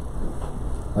long.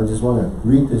 I just want to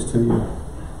read this to you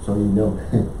so you know.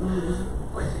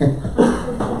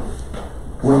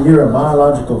 When you're a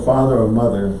biological father or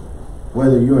mother,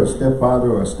 whether you're a stepfather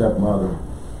or a stepmother,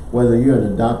 whether you're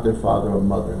an adopted father or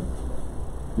mother,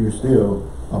 you're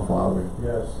still a father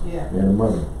Yes. Yeah. and a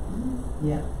mother.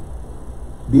 Yeah.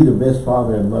 Be the best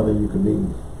father and mother you can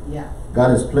be. Yeah.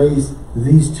 God has placed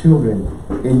these children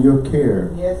in your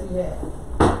care. Yes, He has.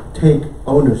 Take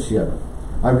ownership.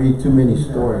 I read too many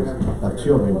stories of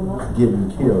children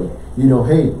getting killed. You know,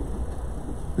 hey,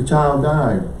 the child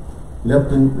died,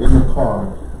 left in the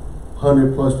car,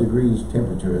 100+ degrees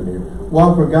temperature in there.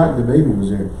 Well, I forgot the baby was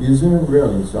there. Is it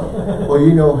really so? Or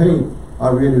you know, hey, I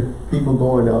read of people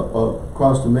going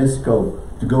across to Mexico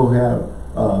to go have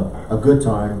a good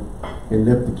time and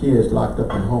left the kids locked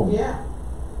up at home. Yeah.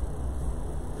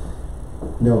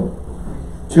 No.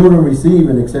 Children receive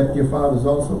and accept your fathers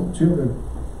also. Children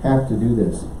have to do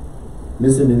this.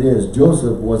 Listen to this.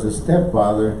 Joseph was a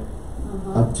stepfather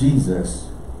of Jesus.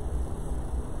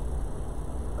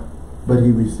 But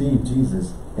he received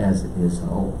Jesus as his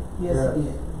own. Yes, He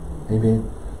did.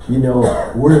 Amen. You know,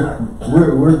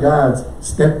 we're God's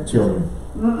stepchildren.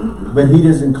 But he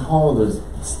doesn't call us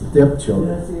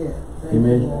stepchildren. That's it. Thank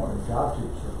Amen. you, Lord. Adopted.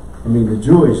 I mean, the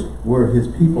Jewish were his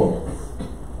people.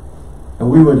 And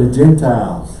we were the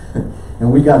Gentiles.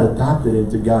 And we got adopted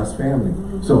into God's family.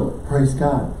 So, praise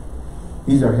God.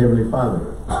 He's our Heavenly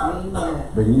Father.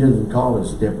 Amen. But he doesn't call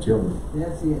us stepchildren.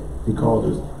 That's it. He calls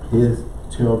us his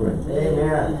children.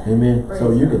 Amen. Amen.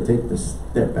 So you can take the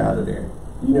step out of there.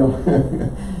 You know,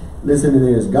 listen to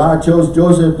this. God chose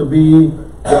Joseph to be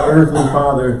the earthly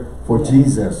father for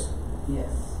Jesus. Yes.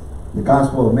 The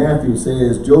Gospel of Matthew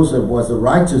says Joseph was a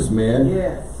righteous man.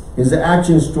 Yes. His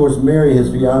actions towards Mary, his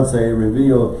fiancée,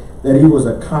 revealed that he was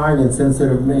a kind and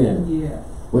sensitive man. Yes.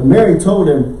 When Mary told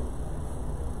him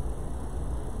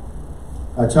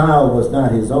a child was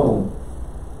not his own,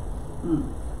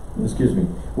 excuse me,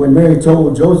 when Mary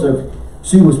told Joseph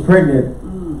she was pregnant,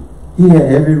 he had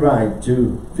every right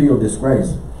to feel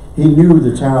disgrace. He knew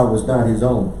the child was not his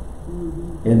own.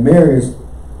 And Mary's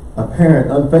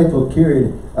apparent unfaithful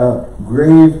carried a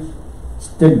grave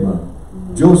stigma.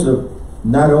 Joseph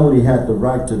not only had the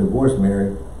right to divorce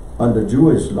Mary, under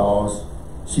Jewish laws,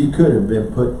 she could have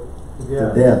been put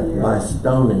to death by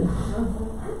stoning.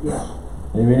 Yeah.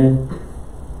 Amen.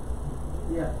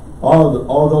 Yeah.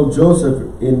 Although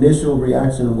Joseph's initial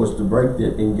reaction was to break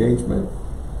the engagement,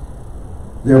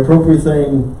 the appropriate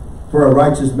thing for a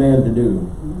righteous man to do,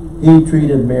 he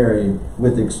treated Mary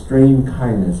with extreme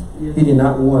kindness. He did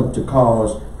not want to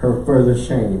cause her further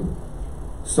shame.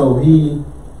 So he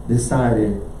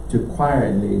decided to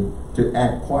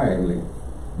act quietly.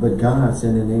 But God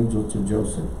sent an angel to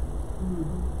Joseph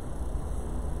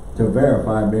to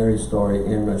verify Mary's story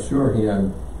and assure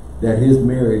him that his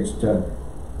marriage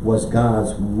was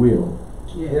God's will.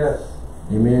 Yes.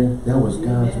 Amen. That was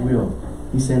God's will.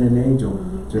 He sent an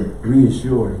angel to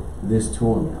reassure this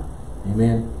to him.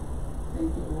 Amen.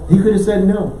 He could have said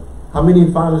no. How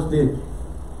many fathers did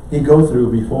he go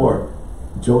through before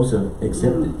Joseph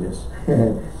accepted this?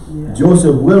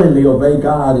 Joseph willingly obeyed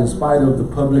God in spite of the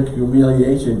public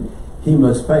humiliation he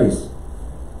must face.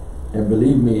 And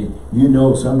believe me, you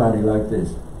know somebody like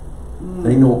this.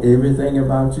 They know everything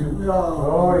about you.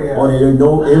 Oh, yeah. Or they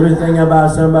know everything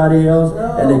about somebody else.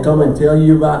 And they come and tell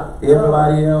you about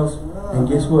everybody else. And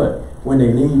guess what? When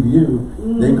they leave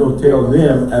you, they go tell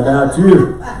them about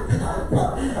you.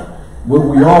 Well,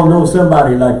 we all know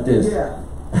somebody like this.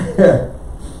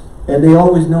 And they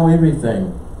always know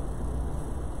everything.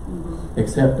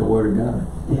 Except the Word of God.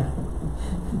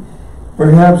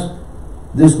 Perhaps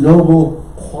this noble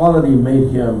quality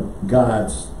made him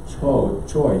God's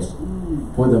choice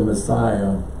for the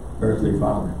Messiah, earthly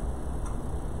father.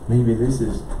 Maybe this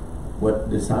is what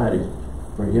decided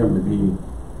for him to be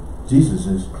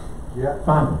Jesus'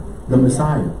 father, the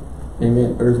Messiah.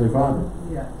 Amen, earthly father.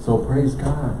 So praise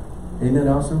God. Isn't that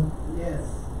awesome? Yes.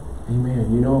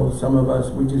 Amen. You know, some of us,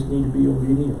 we just need to be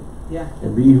obedient. Yeah.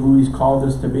 And be who He's called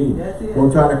us to be. That's it.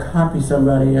 Don't try to copy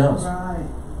somebody else. Right.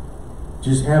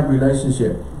 Just have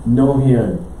relationship. Know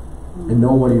Him. And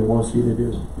know what He wants you to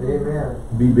do. Amen.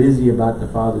 Be busy about the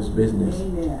Father's business.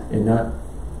 Amen. And not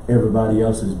everybody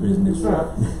else's business.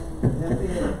 That's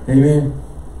it. Amen.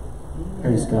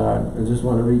 Praise God. I just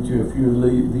want to read you a few of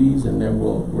these and then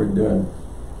we're done.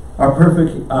 Our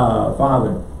perfect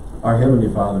Father, our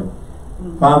Heavenly Father.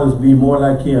 Fathers, be more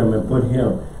like Him and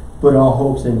put all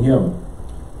hopes in Him.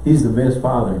 He's the best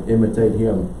Father. Imitate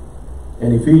Him.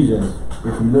 In Ephesians,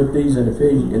 if you look these in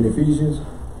Ephesians,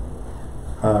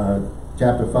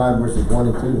 chapter 5, verses 1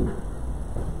 and 2,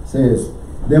 says,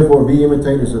 therefore be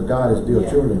imitators of God as dear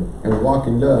children, and walk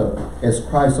in love, as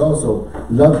Christ also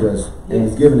loved us and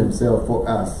has given Himself for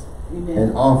us,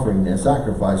 an offering and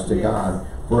sacrifice to God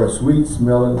for a sweet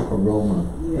smelling aroma.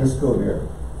 Let's go there.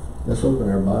 Let's open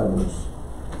our Bibles.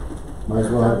 Might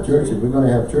as well have church. If we're going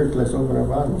to have church, let's open our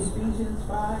Bibles. Ephesians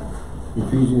 5.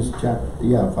 Ephesians chapter,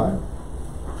 5.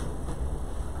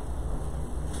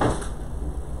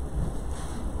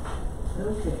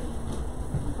 Okay.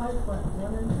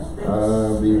 5.1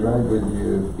 I'll be right with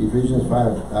you. Ephesians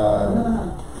 5,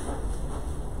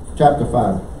 chapter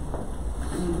 5.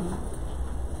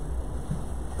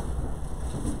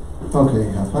 Okay,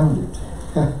 I found it.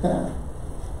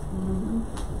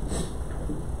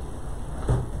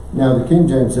 Now the King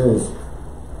James says,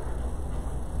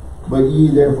 but ye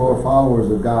therefore followers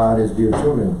of God as dear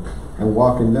children, and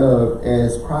walk in love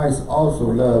as Christ also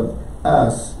loved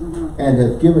us, and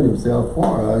hath given Himself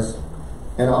for us,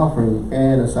 an offering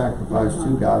and a sacrifice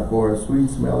to God for a sweet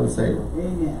smell and savor.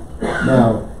 Amen.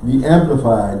 Now, the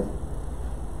Amplified,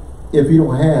 if you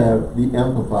don't have the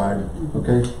Amplified,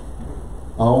 okay,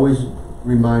 I always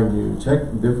remind you,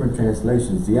 check different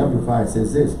translations. The Amplified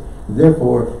says this,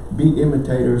 therefore be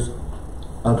imitators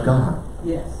of God.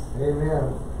 Yes.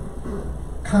 Amen.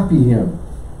 Copy Him.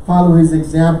 Follow His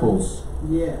examples.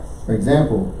 Yes. For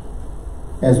example,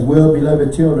 as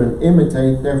well-beloved children,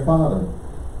 imitate their father.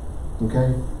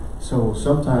 Okay? So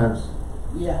sometimes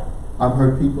I've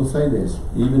heard people say this,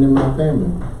 even in my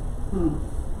family.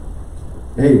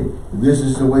 Hey, this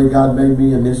is the way God made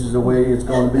me and this is the way it's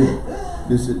going to be.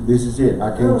 This is it.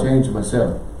 I can't change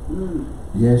myself.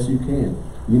 Yes, you can.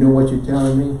 You know what you're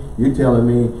telling me? You're telling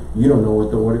me you don't know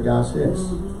what the Word of God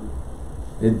says.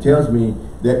 It tells me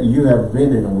that you have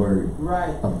been in the Word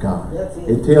of God. That's it.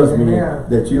 It tells me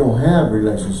that you don't have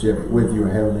relationship with your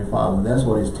Heavenly Father. That's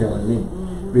what it's telling me.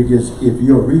 Because if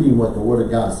you're reading what the Word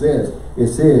of God says, it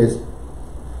says,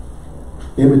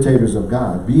 imitators of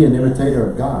God. Be an imitator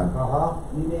of God.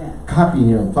 Amen. Copy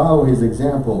Him. Follow His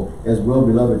example as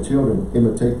well-beloved children.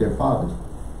 Imitate their fathers.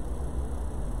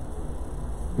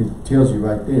 It tells you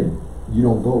right then. You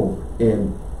don't go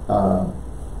and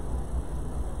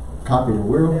copy the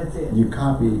world. That's it. You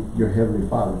copy your Heavenly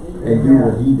Father. Amen. And do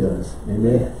what He does.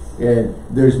 Amen. Yes. And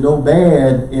there's no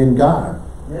bad in God.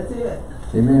 That's it.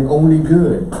 Amen. Only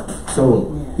good.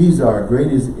 So He's our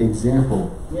greatest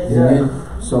example. Yes, Amen.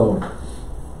 sir. So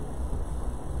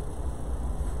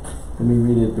let me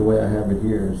read it the way I have it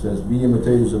here. It says, be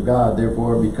imitators of God,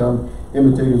 therefore become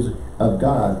imitators of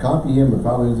God. Copy Him and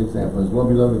follow His example. As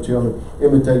well-beloved children,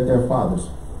 imitate their fathers.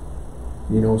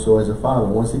 You know, so as a father,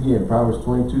 once again, Proverbs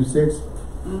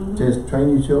 22:6 says, train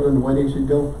your children the way they should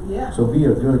go. Yeah. So be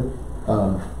a good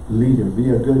leader, be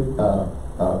a good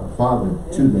father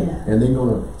to them. And they're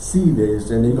going to see this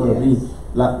and they're going to be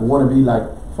like, want to be like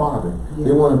father.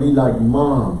 They want to be like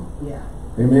mom. Yeah.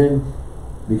 Amen.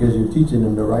 Because you're teaching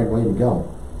them the right way to go.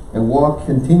 And walk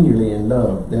continually in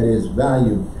love. That is,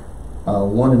 value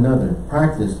one another.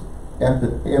 Practice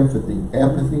empathy,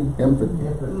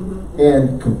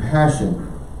 and compassion.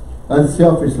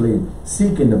 Unselfishly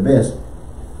seeking the best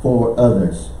for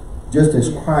others. Just as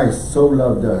Christ so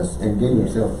loved us and gave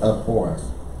Himself up for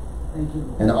us. Thank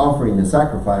you. An offering and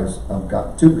sacrifice of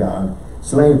God to God,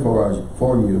 slain for us,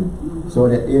 for you, so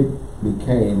that it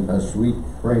became a sweet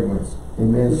fragrance.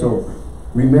 Amen. So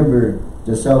remember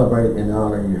to celebrate and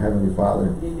honor your Heavenly Father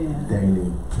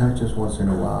daily, not just once in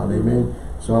a while. Amen.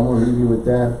 So I'm going to leave you with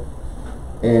that.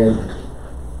 And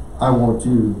I want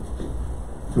you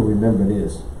to remember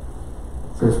this.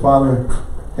 It says, Father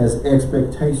has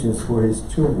expectations for His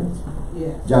children.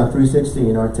 John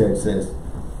 3:16, our text says,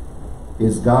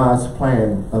 is God's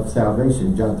plan of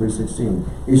salvation. John 3:16.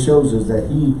 It shows us that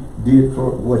He did for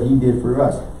what He did for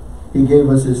us. He gave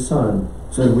us His Son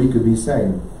so that we could be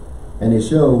saved. And it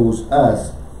shows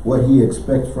us what He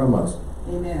expects from us.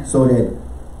 Amen. So that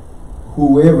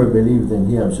whoever believes in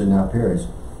Him should not perish.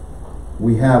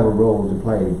 We have a role to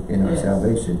play in our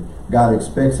salvation. God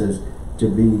expects us to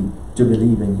be to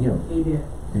believe in Him. Amen.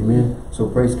 Amen. So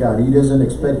praise God. He doesn't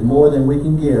expect more than we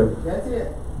can give, That's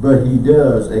it. but He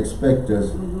does expect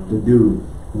us to do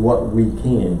what we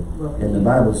can. And the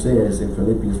Bible says in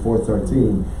Philippians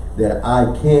 4:13 that I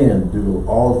can do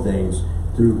all things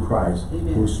through Christ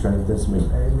who strengthens me.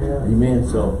 Amen. Amen.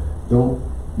 So don't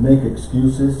make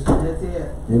excuses. That's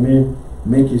it. Amen.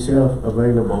 Make yourself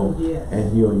available Yes.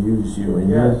 and He'll use you. Amen.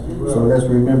 Yes, He will. So let's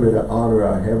remember to honor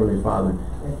our Heavenly Father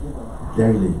Thank you, Lord.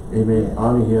 daily. Amen. Yes.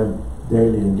 Honor Him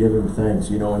daily and give Him thanks.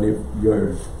 You know, and if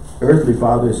your earthly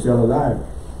father is still alive,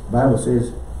 the Bible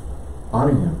says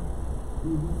honor him.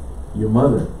 Your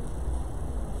mother,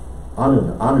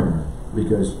 honor her,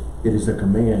 because it is a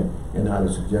command and not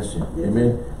a suggestion. Yes.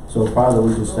 Amen. So Father,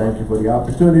 we just thank you for the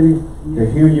opportunity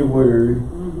to hear your word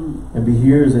and be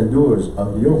hearers and doers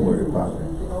of your word, Father.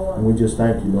 Thank you, Lord. And we just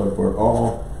thank you, Lord, for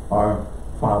all our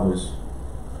fathers.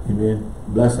 Amen.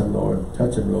 Bless them, Lord.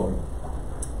 Touch them, Lord.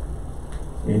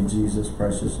 In Jesus'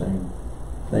 precious name.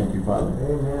 Thank you, Father,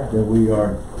 Amen. that we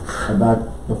are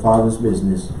about the Father's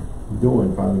business,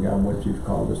 doing, Father God, what you've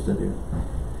called us to do.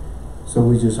 So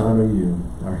we just honor you,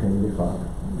 our Heavenly Father,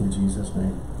 in Jesus'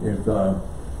 name.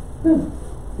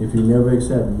 If you never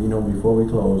accept Him, you know, before we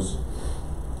close,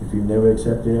 if you never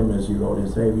accepted Him as your Lord and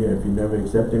Savior, if you never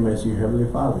accept Him as your Heavenly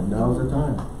Father, now's the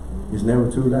time. It's never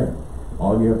too late.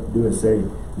 All you have to do is say,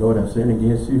 Lord, I've sinned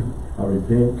against you. I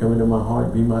repent, come into my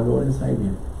heart, be my Lord and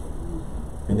Savior.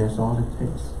 And that's all it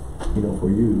takes, you know, for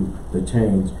you to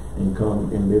change and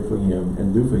come and live for Him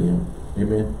and do for Him.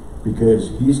 Amen.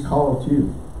 Because He's called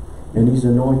you and He's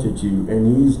anointed you and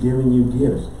He's given you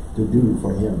gifts to do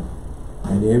for Him.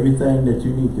 And everything that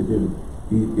you need to do,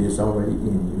 He is already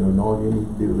in you. And all you need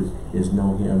to do is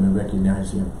know Him and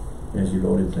recognize Him as your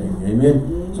Lord and Savior.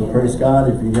 Amen. So praise God.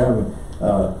 If you have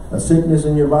a sickness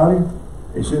in your body,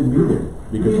 it shouldn't be there.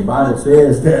 Because the Bible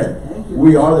says that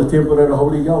we are the temple of the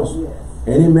Holy Ghost. Yes.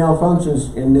 Any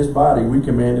malfunctions in this body, we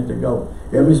command it to go.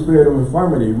 Every spirit of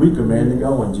infirmity, we command to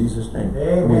go in Jesus' name.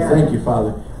 Amen. And we thank you,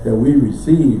 Father, that we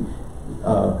receive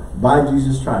by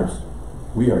Jesus' stripes,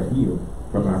 we are healed.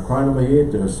 From our crown of our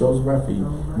head to the soles of our feet.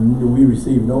 We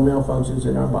receive no malfunctions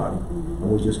in our body. And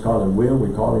we just call it well, we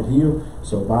call it healed.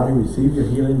 So body, receive your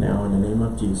healing now in the name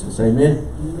of Jesus. Amen.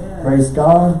 Amen. Praise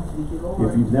God. Thank you,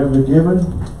 Lord. If you've never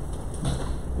given,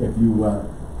 if you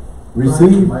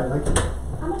receive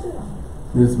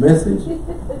this message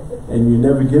and you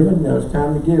never given, now it's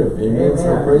time to give. Amen.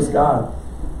 So Amen. praise God.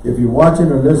 If you're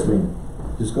watching or listening,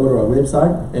 just go to our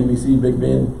website,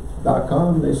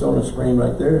 NBCBigBend.com. It's on the screen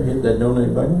right there. Hit that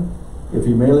donate button. If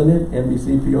you're mailing it,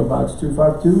 NBC P.O. Box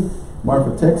 252,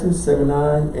 Marfa, Texas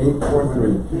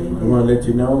 79843. We want to let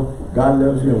you know God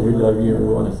loves you and we love you, and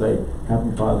we want to say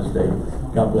Happy Father's Day.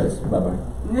 God bless.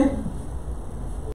 Bye-bye.